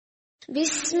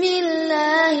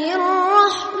பிஸ்மில்லாஹிர்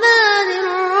ரஹ்மானிர்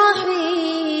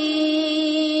ரஹீம்.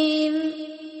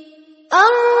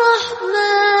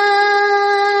 அர்-ரஹ்மான்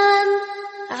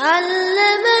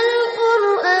அல்லமல்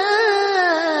குர்ஆன்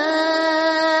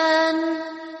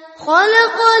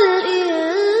خلقல்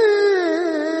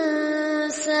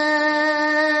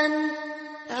இன்சான்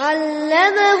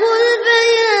அல்லமஹுல்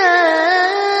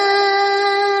பயான்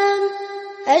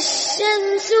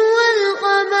அஷ்-ஷம்ஸு வல்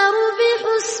கமரு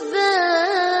பிஹுஸ்பான்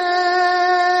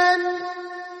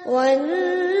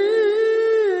வன்-நஜ்மு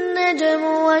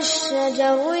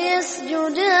வஷ்-ஷஜரு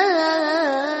யஸ்ஜுதான்.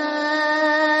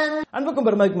 அன்புக்கும்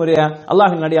பெருமதிக்குரிய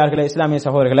அல்லாஹ்வின் அடியார்களே, இஸ்லாமிய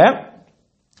சகோதரர்களே,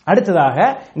 அடுத்ததாக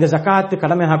இந்த ஜகாத்து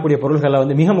கடமையாகக்கூடிய பொருள்கள்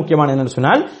வந்து மிக முக்கியமான என்னன்னு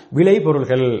சொன்னால் விளை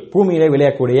பொருள்கள், பூமியில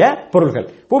விளையக்கூடிய பொருள்கள்.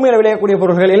 பூமியில விளையக்கூடிய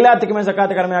பொருள்கள் எல்லாத்துக்குமே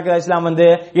ஜகாத்து கடமையாக்குதா இஸ்லாம் வந்து?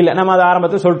 இல்ல, நம்ம அதை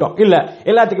ஆரம்பத்தில் சொல்லிட்டோம். இல்ல,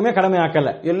 எல்லாத்துக்குமே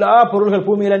கடமையாக்கல. எல்லா பொருள்கள்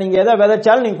பூமியில நீங்க எதை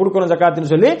விதைச்சாலும் நீங்க கொடுக்கணும்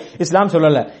ஜகாத்துன்னு சொல்லி இஸ்லாம்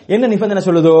சொல்லல. என்ன நிபந்தனை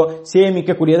சொல்லுதோ?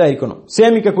 சேமிக்கக்கூடியதா இருக்கணும்,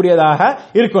 சேமிக்கக்கூடியதாக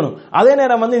இருக்கணும். அதே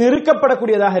நேரம் வந்து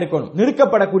நிறுக்கப்படக்கூடியதாக இருக்கணும்,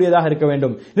 நிறுக்கப்படக்கூடியதாக இருக்க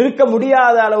வேண்டும். நிறுக்க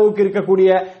முடியாத அளவுக்கு இருக்கக்கூடிய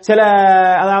சில,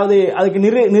 அதாவது அதுக்கு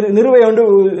நிறுவை ஒன்று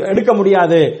எடுக்க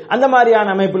முடியாது, அந்த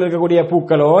மாதிரியான அமைப்பில் இருக்கக்கூடிய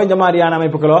பூக்களோ இந்த மாதிரியான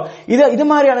அமைப்புகளோ இது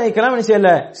மாதிரியான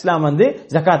இஸ்லாம் வந்து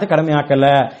ஜகாத்தை கடமையாக்கல.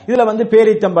 இதுல வந்து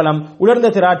பேரித்தம்பலம்,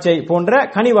 உலர்ந்த திராட்சை போன்ற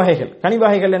கனி வகைகள், கனி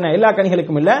வகைகள் என்ன எல்லா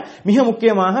கனிகளுக்கும் இல்ல, மிக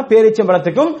முக்கியமாக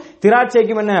பேரிச்சம்பழத்துக்கும்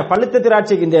திராட்சைக்கும் என்ன, பழுத்த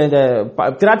திராட்சைக்கு, இந்த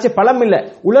திராட்சை பழம் இல்ல,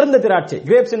 உலர்ந்த திராட்சை,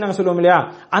 கிரேப்ஸ் நாங்க சொல்லுவோம் இல்லையா,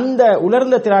 அந்த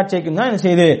உலர்ந்த திராட்சைக்கும் தான் என்ன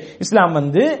செய்யுது இஸ்லாம்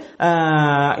வந்து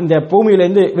இந்த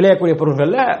பூமியிலிருந்து விளையக்கூடிய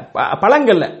பொருட்கள்ல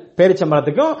பழங்கள்ல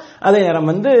பேரிச்சம்பழத்துக்கும், அதே நேரம்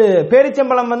வந்து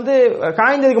பேரிச்சம்பழம் வந்து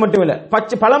காய்ந்ததுக்கு மட்டும் இல்ல,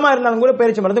 பச்சை பழமா இருந்தாலும் கூட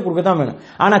பேரிச்சம்பழத்தை கொடுக்கத்தான் வேணும்.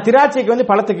 ஆனா திராட்சைக்கு வந்து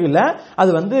பழத்துக்கு இல்ல,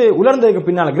 அது வந்து உலர்ந்ததுக்கு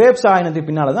பின்னால, கிரேப்ஸ் ஆகினதுக்கு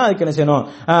பின்னாலதான் அதுக்கு என்ன செய்யணும்,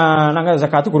 நாங்க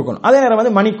ஜகாத்து கொடுக்கணும். அதே நேரம்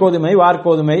வந்து மணிக்கோதுமை,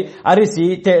 வார்கோதுமை, அரிசி,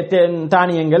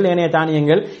 தானியங்கள், ஏனைய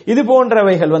தானியங்கள், இது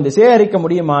போன்றவைகள் வந்து சேகரிக்க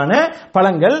முடியுமான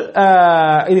பழங்கள்,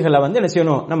 இதுகளை வந்து என்ன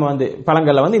செய்யணும், நம்ம வந்து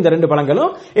பழங்கள்ல வந்து இந்த ரெண்டு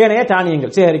பழங்களும் ஏனைய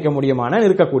தானியங்கள் சேகரிக்க முடியுமான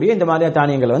இருக்கக்கூடிய இந்த மாதிரியான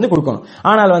தானியங்களை வந்து கொடுக்கணும்.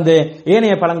 ஆனால் வந்து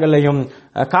ஏனைய பழங்கள்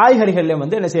காய்கறிகள்லயும்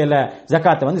வந்து என்ன செய்யல,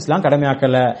 ஜகாத்தை வந்து இஸ்லாம்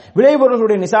கடமையாக்கல.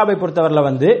 விளைபொருள்களுடைய நிசாபை பொறுத்தவரையில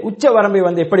வந்து உச்ச வரம்பை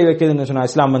வந்து எப்படி வைக்குதுன்னு சொன்னா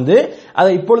இஸ்லாம் வந்து அதை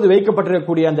இப்பொழுது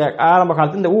வைக்கப்பட்டிருக்கக்கூடிய அந்த ஆரம்ப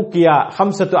காலத்தில் இந்த ஊக்கியா,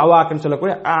 ஹம்சத்து அவாக்னு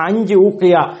சொல்லக்கூடிய 5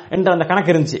 ஊக்கியா என்ற அந்த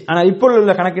கணக்கு இருந்துச்சு. ஆனால் இப்பொழுது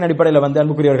உள்ள கணக்கின் அடிப்படையில் வந்து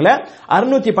அன்புக்குரியவர்களே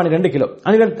 612 கிலோ,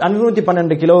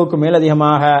 612 கிலோவுக்கு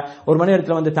மேலதிகமாக ஒரு மணி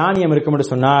நேரத்தில் வந்து தானியம் இருக்கும் என்று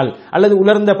சொன்னால், அல்லது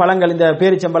உலர்ந்த பழங்கள், இந்த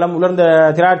பேரிச்சம்பழம், உலர்ந்த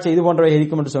திராட்சை, இது போன்றவை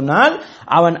இருக்கும் என்று சொன்னால்,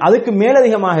 அவன் அதுக்கு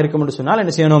மேலதிகமாக இருக்கும் என்று சொன்னால்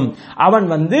என்ன செய்யணும், அவன்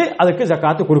வந்து அதுக்கு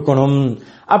ஜகாத்து கொடுக்கணும்.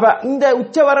 அப்ப இந்த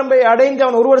உச்ச வரம்பை அடைந்து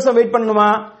அவன் ஒரு வருஷம் வெயிட் பண்ணணுமா?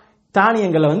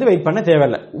 தானியங்களை வந்து வெயிட் பண்ண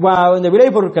தேவையில்லை. இந்த விளை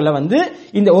பொருட்கள்ல வந்து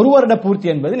இந்த ஒரு வருட பூர்த்தி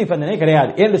என்பது நிபந்தனை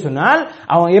கிடையாது. என்று சொன்னால்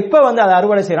அவன் எப்ப வந்து அதை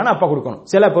அறுவடை செய்யறானோ அப்ப கொடுக்கணும்.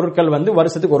 சில பொருட்கள் வந்து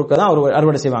வருஷத்துக்கு ஒருக்க தான்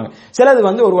அறுவடை செய்வாங்க, சிலது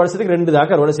வந்து ஒரு வருஷத்துக்கு 2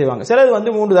 தாக்கு அறுவடை செய்வாங்க, சிலது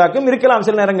வந்து 3 தாக்கும் இருக்கலாம்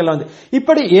சில நேரங்கள்ல வந்து.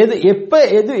 இப்படி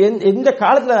எந்த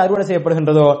காலத்துல அறுவடை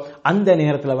செய்யப்படுகின்றதோ அந்த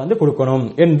நேரத்துல வந்து கொடுக்கணும்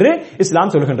என்று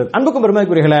இஸ்லாம் சொல்கின்றது. அன்புக்கும்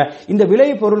பெருமதிக்குரியவர்களே, இந்த விளை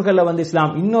பொருட்கள்ல வந்து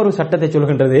இஸ்லாம் இன்னொரு சட்டத்தை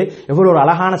சொல்கின்றது. எவ்வளவு ஒரு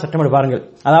அழகான சட்டம் பாருங்கள்.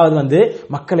 அதாவது வந்து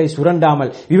மக்களை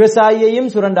சுரண்டாமல், விவசாயியையும்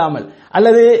சுரண்டாமல்,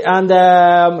 அல்லது அந்த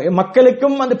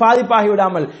மக்களுக்கும் வந்து பாதிப்பாகி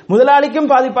விடாமல், முதலாளிக்கும்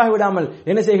பாதிப்பாகி விடாமல்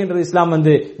என்ன செய்கின்றது இஸ்லாம்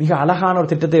வந்து மிக அழகான ஒரு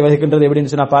திட்டத்தை வகிக்கின்றது.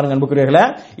 எப்படின்னு சொன்னா பாருங்க அன்புக்குரியவர்களே,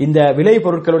 இந்த விளை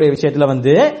பொருட்களுடைய விஷயத்துல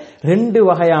வந்து 2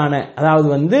 வகையான, அதாவது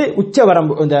வந்து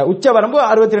உச்சவரம்பு, இந்த உச்சவரம்பு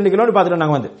 62 கிலோன்னு பார்த்துட்டோம்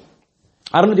நாங்க வந்து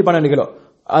 612 கிலோ,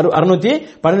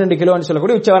 612 கிலோன்னு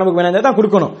சொல்லக்கூடிய உச்ச வரம்புக்கு மேல தான்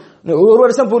கொடுக்கணும். ஒரு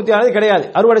வருஷம் பூர்த்தி ஆனது கிடையாது,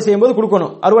 அறுவடை செய்யும் போது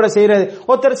கொடுக்கணும். அறுவடை செய்யறது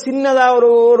ஒருத்தர் சின்னதா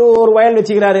ஒரு வயல்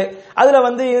வச்சுக்கிறாரு, அதுல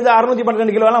வந்து இது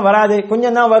 612 கிலோ எல்லாம் வராது,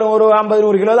 கொஞ்சம் தான் வரும், ஒரு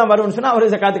 50-100 கிலோ தான் வரும்னு சொன்னா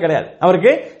அவருக்கு ஜகாத்து கிடையாது,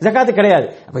 அவருக்கு ஜகாத்து கிடையாது.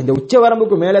 அப்ப இந்த உச்ச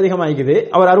வரம்புக்கு மேலதிகமாகிக்குது,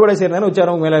 அவர் அறுவடை செய்யறது உச்ச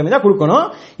வரம்புக்கு மேல தான் கொடுக்கணும்.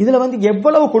 இதுல வந்து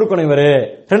எவ்வளவு கொடுக்கணும், இவரு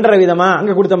 2.5 வீதமா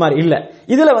அங்க கொடுத்த மாதிரி இல்ல.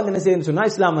 இதுல வந்து என்ன செய்யணும்னு சொன்னா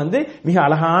இஸ்லாம் வந்து மிக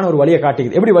அழகான ஒரு வழியை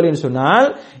காட்டுகிறது. எப்படி வழின்னு சொன்னால்,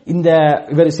 இந்த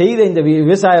இவர் செய்த இந்த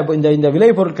விவசாய இந்த விளை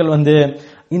பொருட்கள் வந்து,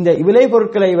 இந்த விளை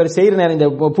பொருட்களை இவர் செய்யற நேரம், இந்த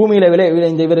பூமியில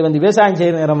இவர் வந்து விவசாயம்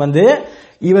செய்யற நேரம் வந்து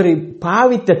இவர்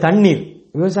பாவித்த தண்ணீர்,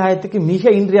 விவசாயத்துக்கு மிக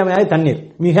இன்றியமையாத தண்ணீர்,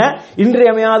 மிக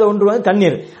இன்றியமையாத ஒன்று வந்து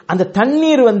தண்ணீர். அந்த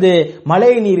தண்ணீர் வந்து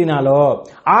மழை நீரினாலோ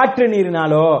ஆற்று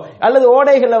நீரினாலோ அல்லது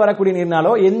ஓடைகள்ல வரக்கூடிய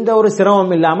நீரினாலோ எந்த ஒரு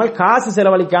சிரமம் இல்லாமல் காசு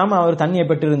செலவழிக்காம அவர் தண்ணியை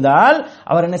பெற்றிருந்தால்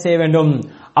அவர் என்ன செய்ய வேண்டும்,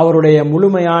 அவருடைய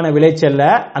முழுமையான விளைச்சல்ல,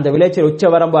 அந்த விளைச்சல் உச்ச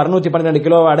வரம்பு 612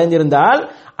 கிலோ அடைந்திருந்தால்,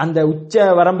 அந்த உச்ச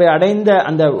வரம்பை அடைந்த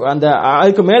அந்த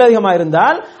அதுக்கு மேலதிகமாக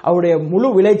இருந்தால் அவருடைய முழு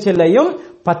விளைச்சலையும்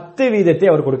 10 வீதத்தை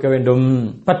அவர் கொடுக்க வேண்டும்.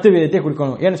 10 வீதத்தை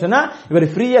கொடுக்கணும். ஏன்னு சொன்னா இவர்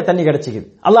ஃப்ரீயா தண்ணி கிடைச்சிக்குது.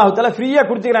 அல்லாஹ் தஆலா ஃப்ரீயா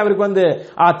கொடுத்துக்கிறான். இவருக்கு வந்து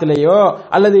ஆத்துலயோ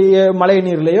அல்லது மழை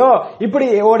நீர்லயோ இப்படி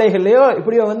ஓடைகள்லயோ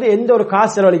இப்படியோ வந்து எந்த ஒரு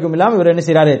காசு செலவழிக்கும் இல்லாம இவர் என்ன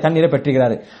செய்யறாரு, தண்ணீரை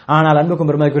பெற்றுகிறாரு. ஆனால் அன்புக்கும்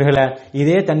பெருமதிக்குரியவர்களே,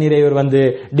 இதே தண்ணீரை இவர் வந்து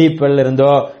டீப் வெல்ல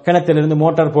இருந்தோ கிணத்திலிருந்து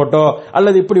மோட்டார் போட்டோ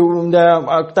அல்லது இப்படி இந்த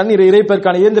தண்ணீரை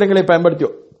இறைப்பதற்கான இயந்திரங்களை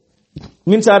பயன்படுத்தியோ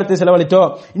மின்சாரத்தை செலவழித்தோ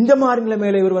இந்த மாதிரி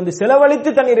நிலைமையில இவர் வந்து செலவழித்து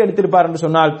தண்ணீர் எடுத்திருப்பார் என்று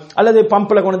சொன்னால், அல்லது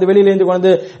பம்ப்ல கொண்டு வெளியில இருந்து கொண்டு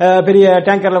பெரிய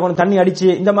டேங்கர்ல கொண்டு தண்ணி அடிச்சு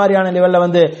இந்த மாதிரியான லெவல்ல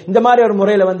வந்து இந்த மாதிரி ஒரு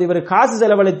முறையில வந்து இவர் காசு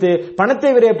செலவழித்து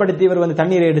பணத்தை விரயப்படுத்தி இவர் வந்து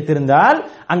தண்ணீரை எடுத்திருந்தால்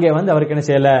அங்கே வந்து அவருக்கு என்ன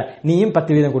செய்யல, நீயும்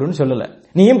 10 வீதம் கொடுன்னு சொல்லல,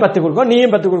 நீயும் 10 கொடுக்கணும்,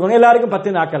 நீயும் 10 கொடுக்கணும், எல்லாருக்கும்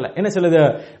 10 ஆக்கல. என்ன சொல்லுது,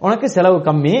 உனக்கு செலவு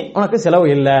கம்மி, உனக்கு செலவு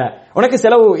இல்ல, உனக்கு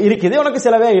செலவு இருக்குது, உனக்கு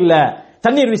செலவே இல்ல.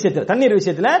 தண்ணீர்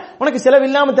விஷயத்துல உனக்கு செலவு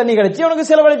இல்லாம தண்ணி கிடைச்சி உனக்கு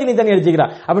செலவழிச்சு நீ தண்ணி எடுத்துக்கிறா.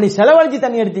 அப்ப நீ செலவழிச்சு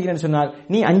தண்ணி எடுத்துக்கிறேன்னு சொன்னால்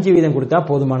நீ 5 வீதம் கொடுத்தா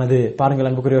போதுமானது. பாருங்கள்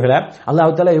அன்புக்குரியவர்களே,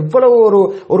 அல்லாஹ் தஆலா எவ்வளவு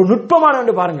ஒரு நுட்பமான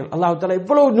என்று பாருங்கள். அல்லாஹ் தஆலா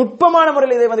எவ்வளவு நுட்பமான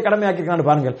முறையில் இதை வந்து கடமையாக்கியிருக்கான்னு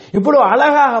பாருங்கள். இவ்வளவு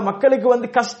அழகாக மக்களுக்கு வந்து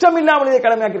கஷ்டம் இல்லாமல் இதை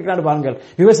கடமையாக்கியிருக்கான்னு பாருங்கள்.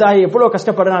 விவசாயி எவ்வளவு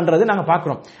கஷ்டப்படுறான்றது நாங்க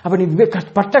பாக்குறோம். அப்ப நீ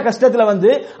பட்ட கஷ்டத்துல வந்து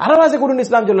அரவாசி கொடுன்னு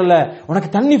இஸ்லாம் சொல்லல.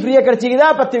 உனக்கு தண்ணி ஃப்ரீயா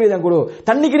கிடைச்சிக்குதா 10 வீதம் கொடு,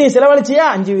 தண்ணிக்கு நீ செலவழிச்சியா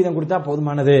 5 வீதம் கொடுத்தா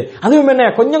போதுமானது. அதுவும் என்ன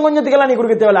கொஞ்சம் கொஞ்சத்துக்கெல்லாம் நீ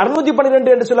கொடுக்க தேவை. 612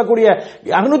 என்று சொல்லக்கூடிய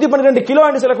 612 கிலோ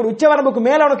என்று சொல்லக்கூடிய உச்ச வரம்புக்கு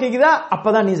மேல உனக்கு இருக்குதா,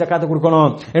 அப்பதான் நீ ஜகாத்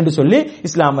கொடுக்கணும் என்று சொல்லி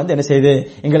இஸ்லாம் வந்து என்ன செய்து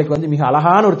எங்களுக்கு வந்து மிக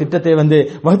அழகான ஒரு திட்டத்தை வந்து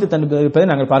வகுத்து தந்திருப்பதை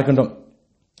நாங்கள் பார்க்கின்றோம்.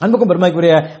 அன்புக்கும்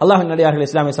பெருமைக்குரிய அல்லாஹ்வின் நல்லடியார்களே,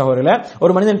 இஸ்லாமிய சகோதரர்களே,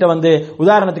 ஒரு மனிதன்ட்ட வந்து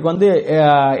உதாரணத்துக்கு வந்து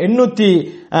 800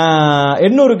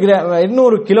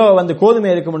 கிலோ வந்து கோதுமை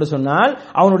இருக்கும் என்று சொன்னால்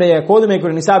அவனுடைய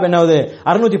கோதுமைக்குரிய நிசாப் என்னாவது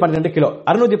 612 கிலோ.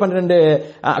 612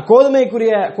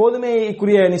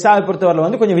 கோதுமைக்குரிய நிசாபை பொறுத்தவரை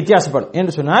வந்து கொஞ்சம் வித்தியாசப்படும்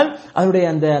என்று சொன்னால் அதனுடைய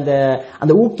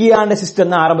அந்த ஊக்கியான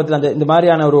சிஸ்டம் தான் ஆரம்பத்தில் இந்த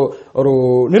மாதிரியான ஒரு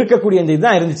நிற்கக்கூடிய இந்த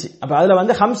இதுதான் இருந்துச்சு. அப்ப அதுல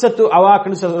வந்து ஹம்சத்து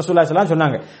அவாக்னு ரசூலுல்லாஹி ஸல்லல்லாஹு அலைஹி வஸல்லம்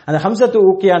சொன்னாங்க. அந்த ஹம்சத்து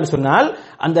ஊக்கியான்னு சொன்னால்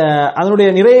அதனுடைய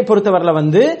நிறையை பொறுத்தவரையில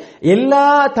வந்து எல்லா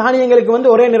தானியங்களுக்கு வந்து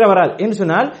ஒரே நிறை வராது என்று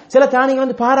சொன்னால் சில தானியங்கள்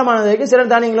வந்து பாரமானது, சில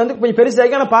தானியங்கள் வந்து கொஞ்சம்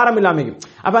பெருசாக ஆனா பாரம் இல்லாம.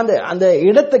 அப்ப அந்த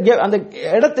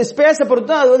இடத்தை ஸ்பேஸ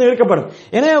பொறுத்து அது வந்து இழுக்கப்படும்.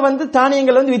 எனவே வந்து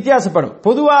தானியங்கள் வந்து வித்தியாசப்படும்.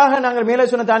 பொதுவாக நாங்கள் மேலே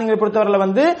சொன்ன தானியங்களை பொறுத்தவரையில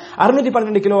வந்து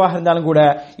 612 கிலோவாக இருந்தாலும் கூட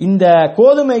இந்த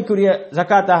கோதுமைக்குரிய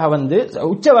ஜகாத்தாக வந்து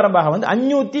உச்ச வரம்பாக வந்து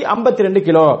 552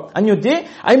 கிலோ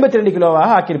 552 கிலோவாக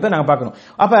ஆக்கியிருப்பதை நாங்க பார்க்கணும்.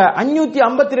 அப்ப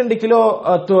 552 கிலோ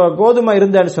கோதுமை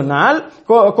இருந்தான்னு சொன்னால்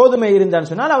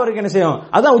அவருக்கு என்ன செய்யும்,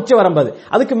 அதான் உச்ச வரம்பது.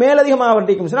 அதுக்கு மேலதிகமாக அவர்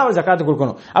அவர் ஜகாத்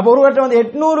கொடுக்கணும். அப்ப ஒரு வட்டம் வந்து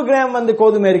 800 கிராம் வந்து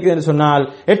கோதுமை இருக்குது என்று சொன்னால்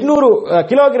 800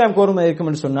 கிலோகிராம் கோதுமை இருக்கும்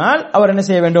என்று சொன்னால் அவர் என்ன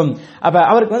செய்ய வேண்டும், அப்ப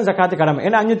அவருக்கு வந்து ஜகாத் கடமை.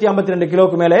 ஏன்னா 552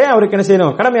 கிலோக்கு மேலே அவருக்கு என்ன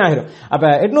செய்யணும், கடமையாகிரும். அப்ப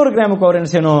 800 கிராமுக்கு அவர் என்ன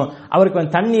செய்யணும், அவருக்கு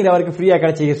வந்து தண்ணீர் அவருக்கு ஃப்ரீயா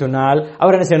கிடைச்சி சொன்னால்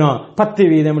அவர் என்ன செய்யணும், 10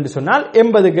 வீதம் என்று சொன்னால்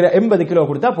 80 கிலோ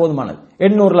கொடுத்தா போதுமானது.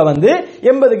 800ல வந்து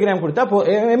 80 கிராம் கொடுத்தா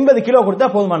 80 கிலோ கொடுத்தா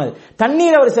போதுமானது.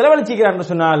 தண்ணீர் அவர் செலவழிச்சிக்கிறார் என்று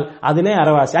சொன்னால் அதிலே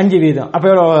அரவாசி 5 வீதம். அப்ப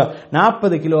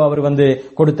 40 கிலோ அவர் வந்து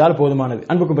கொடுத்தால் போதுமானது.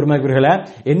 அன்புக்கும் பெருமைக்குரியவர்களே,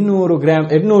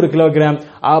 800 கிலோகிராம்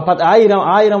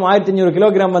 1500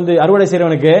 கிலோகிராம் வந்து அறுவடை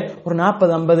செய்யறவனுக்கு ஒரு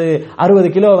 40 50 60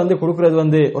 கிலோ வந்து கொடுக்கிறது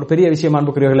வந்து ஒரு பெரிய விஷயம்.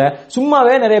 அன்புக்குரியவர்களே,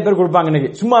 சும்மாவே நிறைய பேர் கொடுப்பாங்க.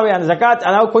 இன்னைக்கு சும்மாவே அந்த ஜகாத்,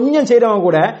 அதாவது கொஞ்சம் செய்யறவங்க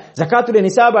கூட ஜகாத்துடைய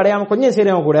நிசாப் அடையாம கொஞ்சம்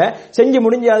செய்யறவங்க கூட செஞ்சு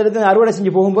முடிஞ்சு அதுல அறுவடை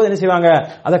செஞ்சு போகும்போது என்ன செய்வாங்க,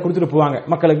 அதை கொடுத்துட்டு போவாங்க.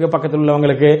 மக்களுக்கு பக்கத்தில்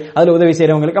உள்ளவங்களுக்கு, அதுல உதவி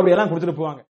செய்யறவங்களுக்கு அப்படி எல்லாம் கொடுத்துட்டு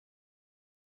போவாங்க.